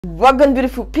Welcome,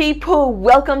 beautiful people.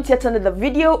 Welcome to yet another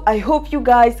video. I hope you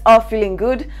guys are feeling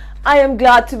good. I am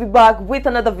glad to be back with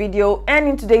another video, and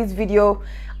in today's video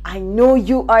I know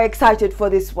you are excited for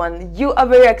this one. You are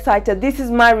very excited. This is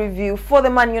my review for the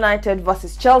Man United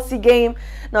versus Chelsea game.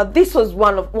 Now this was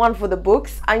one for the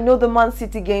books. I know the Man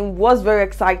City game was very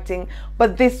exciting,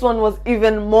 but this one was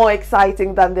even more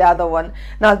exciting than the other one.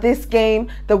 Now this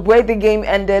game, the way the game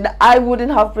ended, I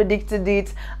wouldn't have predicted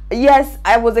it. Yes,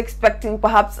 I was expecting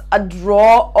perhaps a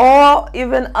draw or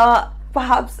even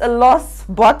perhaps a loss,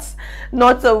 but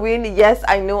not a win. Yes,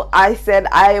 I know I said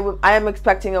I am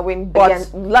expecting a win, but again,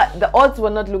 the odds were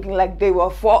not looking like they were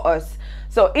for us.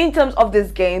 So in terms of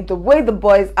this game, the way the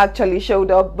boys actually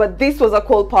showed up, but this was a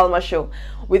Cole Palmer show.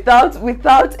 Without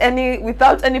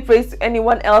any praise to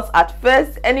anyone else at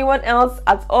first, anyone else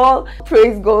at all.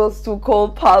 Praise goes to Cole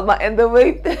Palmer, and the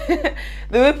way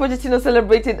the way Pochettino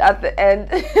celebrated at the end,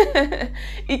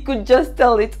 it could just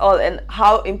tell it all and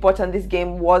how important this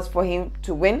game was for him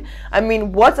to win. I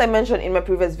mean, what I mentioned in my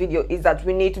previous video is that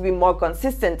we need to be more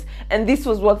consistent, and this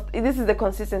is the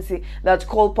consistency that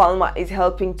Cole Palmer is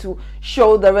helping to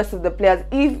show the rest of the players.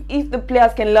 If the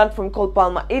players can learn from Cole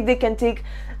Palmer, if they can take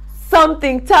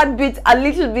something tad bit, a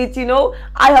little bit, you know,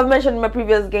 I have mentioned in my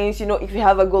previous games, you know, if you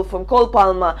have a goal from Cole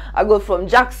Palmer, a goal from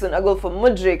Jackson, a goal from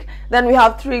Mudryk, then we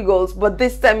have 3 goals. But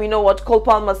this time, you know what Cole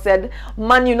Palmer said?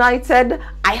 Man United,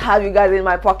 I have you guys in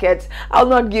my pocket. I'll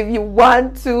not give you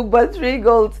 1, 2, but 3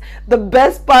 goals. The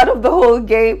best part of the whole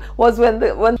game was when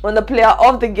the player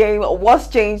of the game was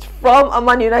changed from a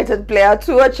Man United player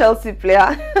to a Chelsea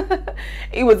player.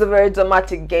 It was a very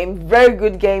dramatic game, very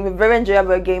good game, a very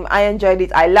enjoyable game. I enjoyed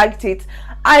it. I liked it.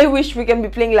 I wish we can be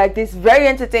playing like this. Very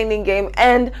entertaining game,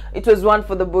 and it was one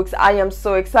for the books. I am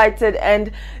so excited,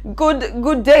 and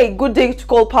good day to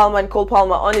Cole Palmer and Cole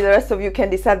Palmer. Only the rest of you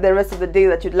can decide the rest of the day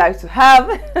that you'd like to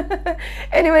have.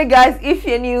 Anyway guys, if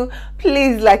you're new,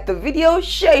 please like the video,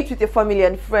 share it with your family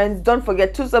and friends. Don't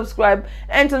forget to subscribe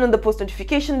and turn on the post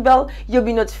notification bell. You'll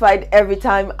be notified every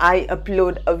time I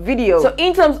upload a video. So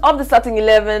in terms of the starting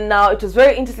 11, now it was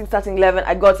very interesting starting 11.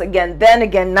 I got again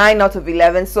 9 out of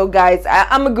 11. So guys,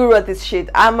 I'm a guru at this shit.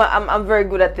 I'm very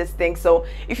good at this thing. So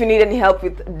if you need any help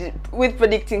with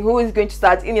predicting who is going to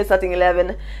start in your starting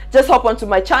 11, just hop onto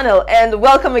my channel. And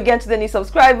welcome again to the new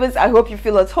subscribers. I hope you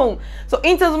feel at home. So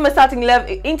in terms of my starting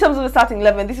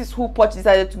 11, this is who Poch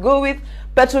decided to go with.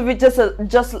 Petrovic,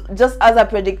 just as I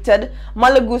predicted.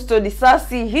 Malo Gusto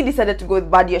Disasi, he decided to go with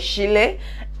Badiashile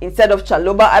instead of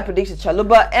Chalobah. I predicted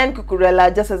Chalobah and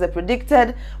Cucurella, just as I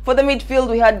predicted. For the midfield,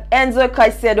 we had Enzo,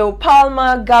 Caicedo,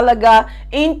 Palmer, Gallagher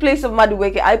in place of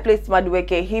Madueke. I placed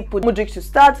Madueke. He put Mudryk to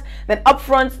start. Then up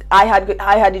front, I had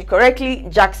it correctly,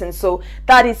 Jackson. So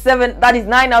that is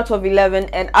 9 out of 11,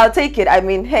 and I'll take it. I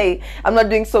mean, hey, I'm not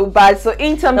doing so bad. So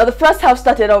in terms, now the first half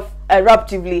started off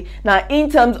eruptively. Now in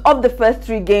terms of the first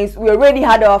 3 games, we already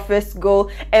had our first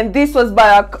goal, and this was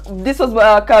by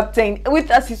our captain with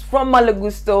assist from Malo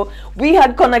Gusto. We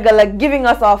had Conor Gallagher giving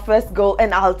us our first goal,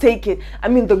 and I'll take it. I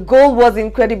mean, the goal was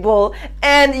incredible,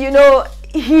 and you know,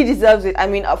 he deserves it. I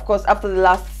mean, of course, after the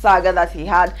last saga that he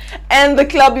had, and the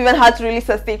club even had to release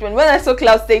a statement. When I saw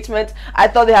club statement, I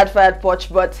thought they had fired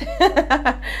Poch, but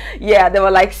yeah, they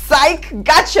were like, psych,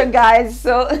 gotcha guys.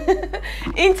 So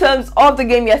in terms of the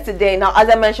game yesterday, now as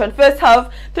I mentioned, first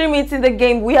half, 3 minutes in the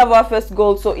game, we have our first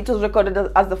goal. So it was recorded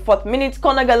as the 4th minute.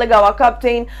 Conor Gallagher, our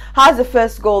captain, has the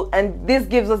first goal, and this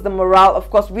gives us the morale. Of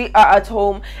course, we are at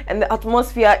home, and the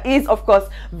atmosphere is of course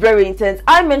very intense.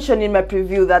 I mentioned in my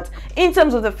preview that in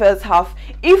terms of the first half,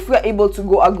 if we're able to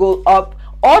go a goal up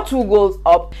or 2 goals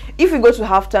up, if we go to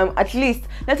halftime, at least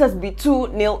let us be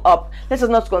 2-0 up. Let us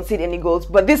not concede any goals.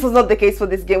 But this was not the case for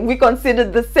this game. We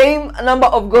conceded the same number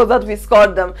of goals that we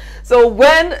scored them. So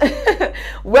when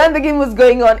when the game was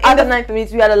going on, in the 9th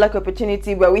minute, we had a lucky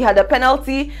opportunity where we had a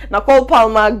penalty. Now Cole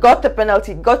Palmer got the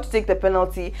penalty, got to take the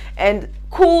penalty, and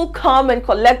cool, calm and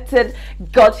collected,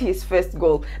 got his first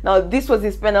goal. Now this was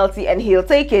his penalty, and he'll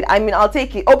take it. I mean, I'll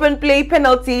take it. Open play,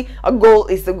 penalty, a goal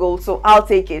is a goal, so I'll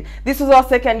take it. This was our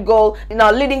second goal.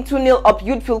 Now leading 2-0 up,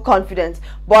 you'd feel confident,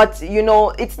 but you know,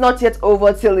 it's not yet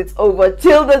over till it's over,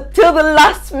 till the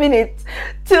last minute,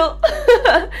 till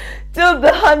till the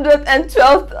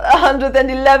 112th,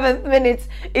 111th minute.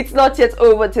 It's not yet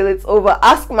over till it's over.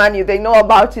 Ask Man U, they know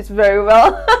about it very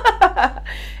well.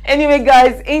 Anyway,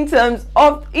 guys, in terms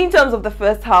of the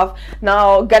first half,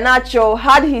 now Garnacho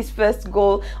had his first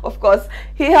goal. Of course,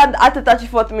 he had at the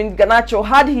 34th minute. Garnacho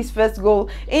had his first goal.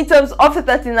 In terms of the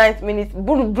 39th minute,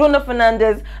 Bruno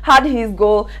Fernandes had his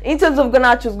goal. In terms of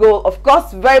Garnacho's goal, of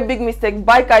course, very big mistake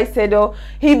by Caicedo.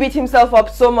 He beat himself up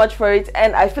so much for it,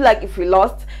 and I feel like if we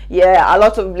lost, yeah, a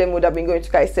lot of blame would have been going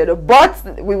to Caicedo.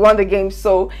 But we won the game,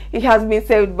 so he has been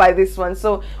saved by this one.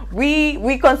 So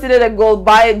we considered a goal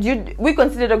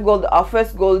our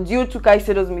first goal due to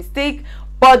Caicedo's mistake,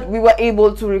 but we were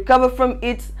able to recover from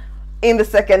it in the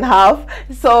second half.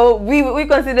 So we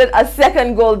considered a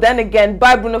second goal then again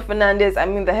by Bruno Fernandes. I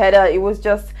mean, the header, it was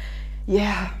just,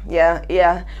 yeah,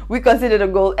 we considered a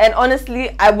goal, and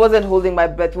honestly I wasn't holding my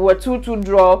breath. We were 2-2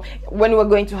 draw when we were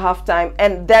going to halftime,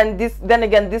 and then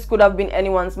again this could have been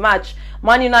anyone's match.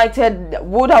 Man United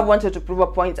would have wanted to prove a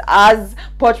point. As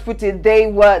Poch put it,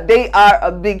 they are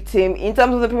a big team in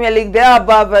terms of the Premier League. They are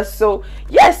above us, so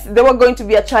yes, they were going to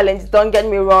be a challenge. Don't get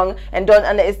me wrong, and don't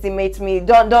underestimate me.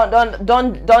 Don't let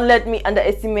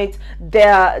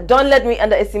me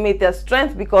underestimate their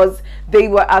strength, because they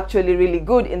were actually really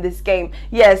good in this game.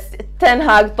 Yes, Ten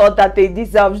Hag thought that they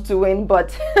deserved to win,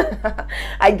 but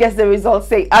I guess the results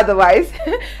say otherwise.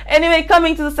 Anyway,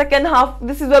 coming to the second half,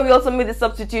 this is where we also made the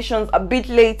substitutions a bit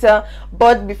later.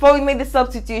 But before we made the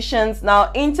substitutions,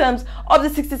 now in terms of the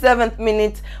 67th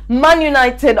minute, Man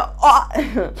United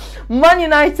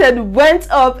went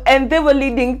up and they were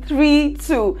leading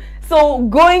 3-2. So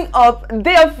going up,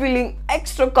 they are feeling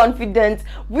extra confident.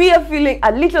 We are feeling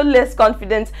a little less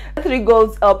confident. 3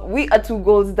 goals up, we are 2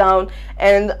 goals down,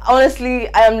 and honestly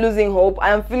I am losing hope. I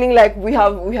am feeling like we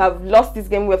have lost this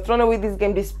game. We have thrown away this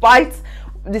game. Despite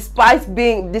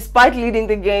leading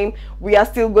the game, we are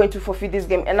still going to forfeit this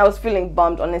game, and I was feeling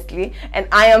bummed, honestly. And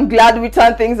I am glad we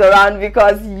turned things around,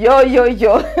 because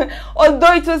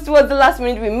although it was towards the last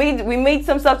minute, we made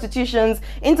some substitutions.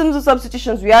 In terms of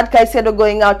substitutions, we had Caicedo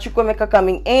going out, Chukwuemeka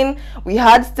coming in, we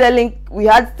had Sterling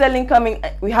coming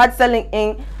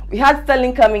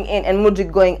in and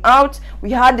Mudryk going out. We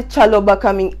had Chalobah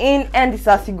coming in and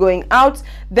Disasi going out.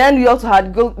 Then we also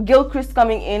had Gilchrist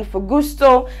coming in for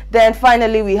Gusto. Then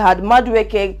finally we had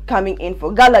Madueke coming in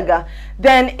for Gallagher.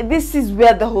 Then this is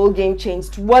where the whole game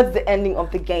changed towards the ending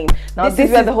of the game. Now this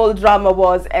is where the whole drama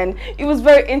was, and it was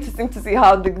very interesting to see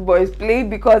how the boys played,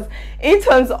 because in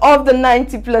terms of the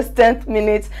 90 plus 10th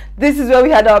minute, this is where we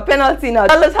had our penalty. Now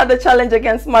Dallas had a challenge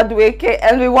against Madueke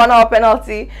and we won our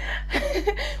penalty.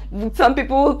 Some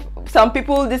people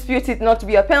dispute it not to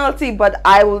be a penalty, but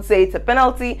I will say it's a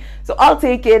penalty, so I'll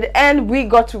take it. And we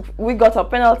got our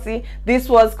penalty. This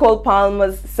was Cole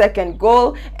Palmer's second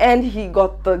goal, and he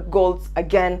got the goals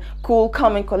again. Cool,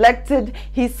 calm and collected,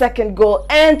 his second goal,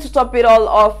 and to top it all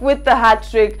off with the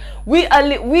hat-trick, we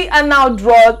are now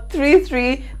draw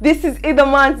 3-3. This is either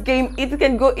man's game. It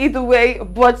can go either way,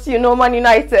 but you know, Man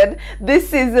United this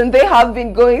season, they have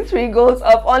been going 3 goals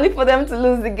up only for them to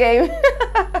lose the game.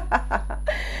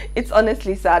 It's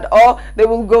honestly sad. Or they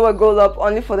will go a goal up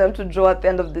only for them to draw at the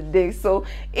end of the day. So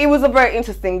it was a very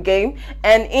interesting game.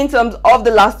 And in terms of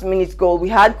the last minute goal, we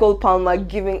had Cole Palmer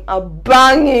giving a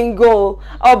banging goal.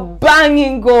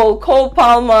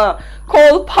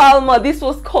 Cole Palmer, this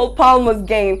was Cole Palmer's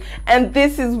game, and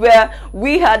this is where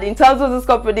we had, in terms of the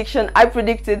score prediction, I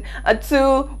predicted a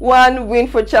 2-1 win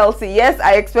for Chelsea. Yes,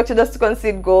 I expected us to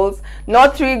concede goals,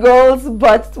 not 3 goals,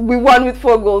 but we won with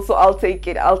 4 goals, so I'll take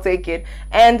it.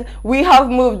 And we have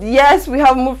moved, yes, we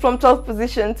have moved from 12th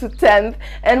position to 10th,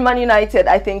 and Man United,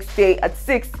 I think, stay at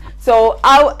 6th. So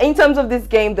in terms of this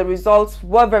game, the results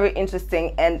were very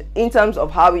interesting, and in terms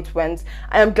of how it went,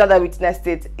 I am glad I witnessed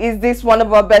it. Is this one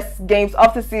of our best games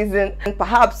of the season? And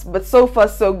perhaps, but so far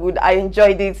so good. I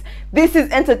enjoyed it. This is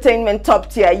entertainment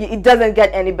top tier. It doesn't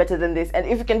get any better than this. And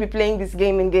if you can be playing this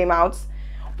game in, game out,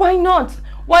 why not?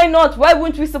 Why not? Why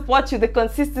wouldn't we support you? The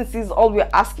consistency is all we're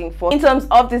asking for. In terms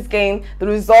of this game, the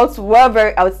results were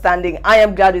very outstanding. I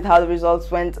am glad with how the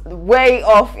results went. Way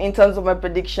off in terms of my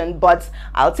prediction, but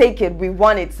I'll take it. We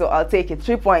won it, so I'll take it.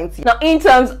 3 points. Now, in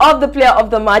terms of the player of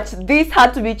the match, this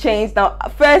had to be changed. Now,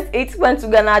 first it went to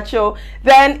Garnacho,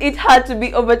 then it had to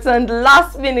be overturned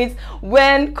last minute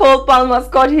when Cole Palmer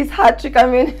scored his hat-trick. I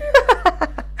mean,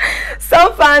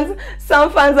 some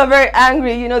fans are very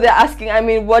angry. You know, they're asking, I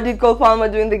mean, what did Cole Palmer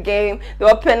do in the game? There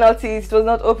were penalties, it was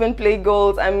not open play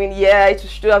goals. I mean, yeah, it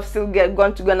should have still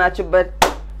gone to Garnacho, but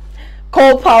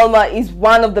Cole Palmer is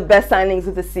one of the best signings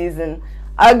of the season.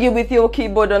 Argue with your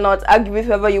keyboard or not, argue with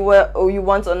whoever you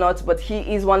want or not, but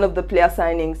he is one of the player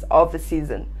signings of the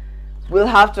season. we'll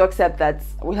have to accept that.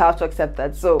 We'll have to accept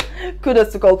that. So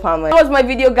kudos to Cole Palmer. That was my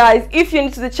video, guys. If you're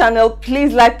new to the channel,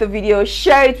 please like the video,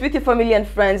 share it with your family and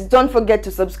friends. Don't forget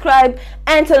to subscribe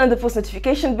and turn on the post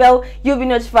notification bell. You'll be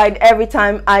notified every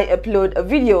time I upload a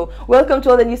video. Welcome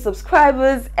to all the new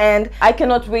subscribers, and I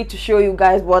cannot wait to show you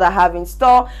guys what I have in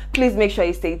store. Please make sure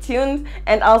you stay tuned,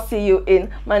 and I'll see you in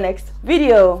my next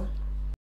video.